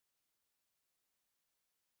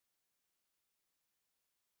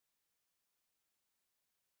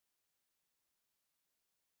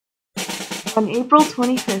On April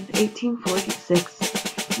 25,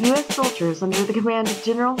 1846, U.S. soldiers under the command of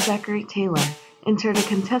General Zachary Taylor entered a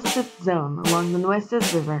contested zone along the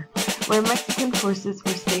Nueces River where Mexican forces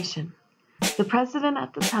were stationed. The president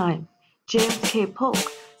at the time, James K. Polk,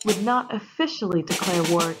 would not officially declare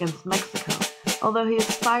war against Mexico, although he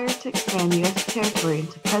aspired to expand U.S. territory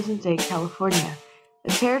into present-day California, a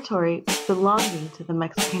territory belonging to the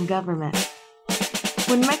Mexican government.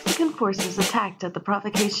 When Mexican forces attacked at the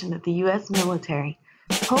provocation of the U.S. military,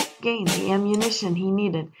 Polk gained the ammunition he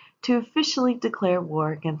needed to officially declare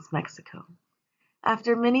war against Mexico.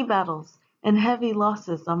 After many battles and heavy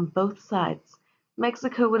losses on both sides,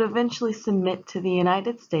 Mexico would eventually submit to the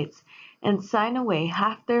United States and sign away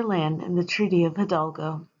half their land in the Treaty of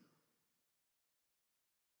Hidalgo.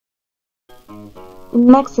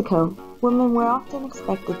 In Mexico, women were often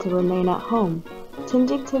expected to remain at home,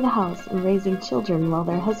 tending to the house and raising children while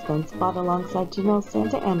their husbands fought alongside General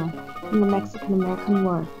Santa Anna in the Mexican-American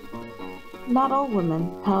War. Not all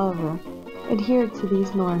women, however, adhered to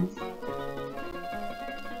these norms.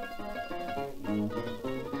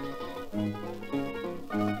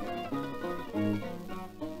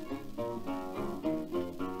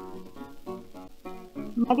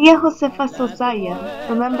 Maria Josefa Zozaya,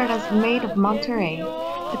 remembered as the Maid of Monterrey,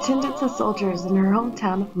 attended to soldiers in her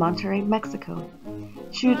hometown of Monterrey, Mexico.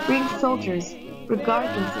 She would bring soldiers,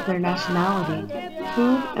 regardless of their nationality,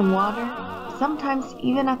 food and water, sometimes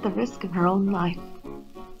even at the risk of her own life.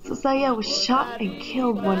 Zozaya was shot and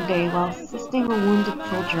killed one day while assisting a wounded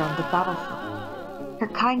soldier on the battlefield. Her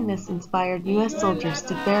kindness inspired U.S. soldiers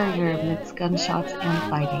to bury her amidst gunshots and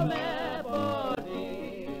fighting.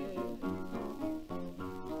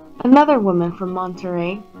 Another woman from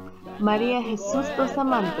Monterrey, Maria Josefa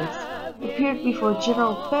Zozaya, appeared before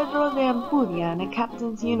General Pedro de Ampudia in a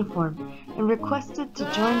captain's uniform and requested to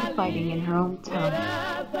join the fighting in her hometown.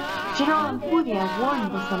 General Ampudia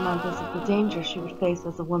warned Zozaya of the danger she would face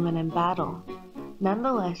as a woman in battle.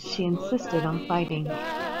 Nonetheless, she insisted on fighting.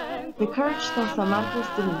 The courage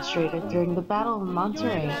Zozaya demonstrated during the Battle of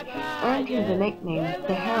Monterrey earned her the nickname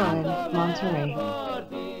the Heroine of Monterrey.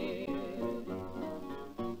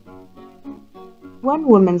 One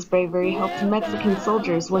woman's bravery helped Mexican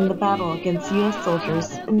soldiers win the battle against U.S.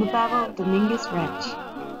 soldiers in the Battle of Dominguez Ranch.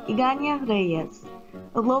 Igania Reyes,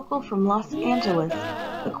 a local from Los Angeles,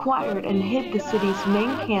 acquired and hid the city's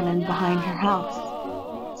main cannon behind her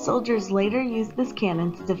house. Soldiers later used this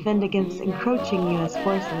cannon to defend against encroaching U.S.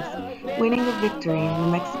 forces, winning a victory in the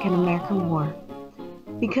Mexican-American War.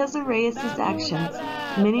 Because of Reyes' actions,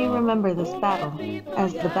 many remember this battle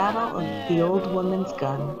as the Battle of the Old Woman's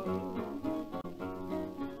Gun.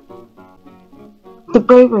 The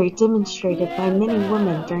bravery demonstrated by many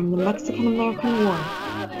women during the Mexican-American War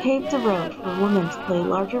paved the road for women to play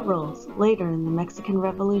larger roles later in the Mexican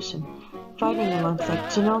Revolution, fighting alongside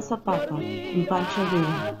General Zapata and Pancho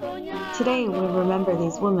Villa. Today we remember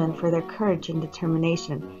these women for their courage and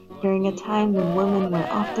determination during a time when women were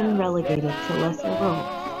often relegated to lesser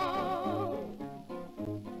roles.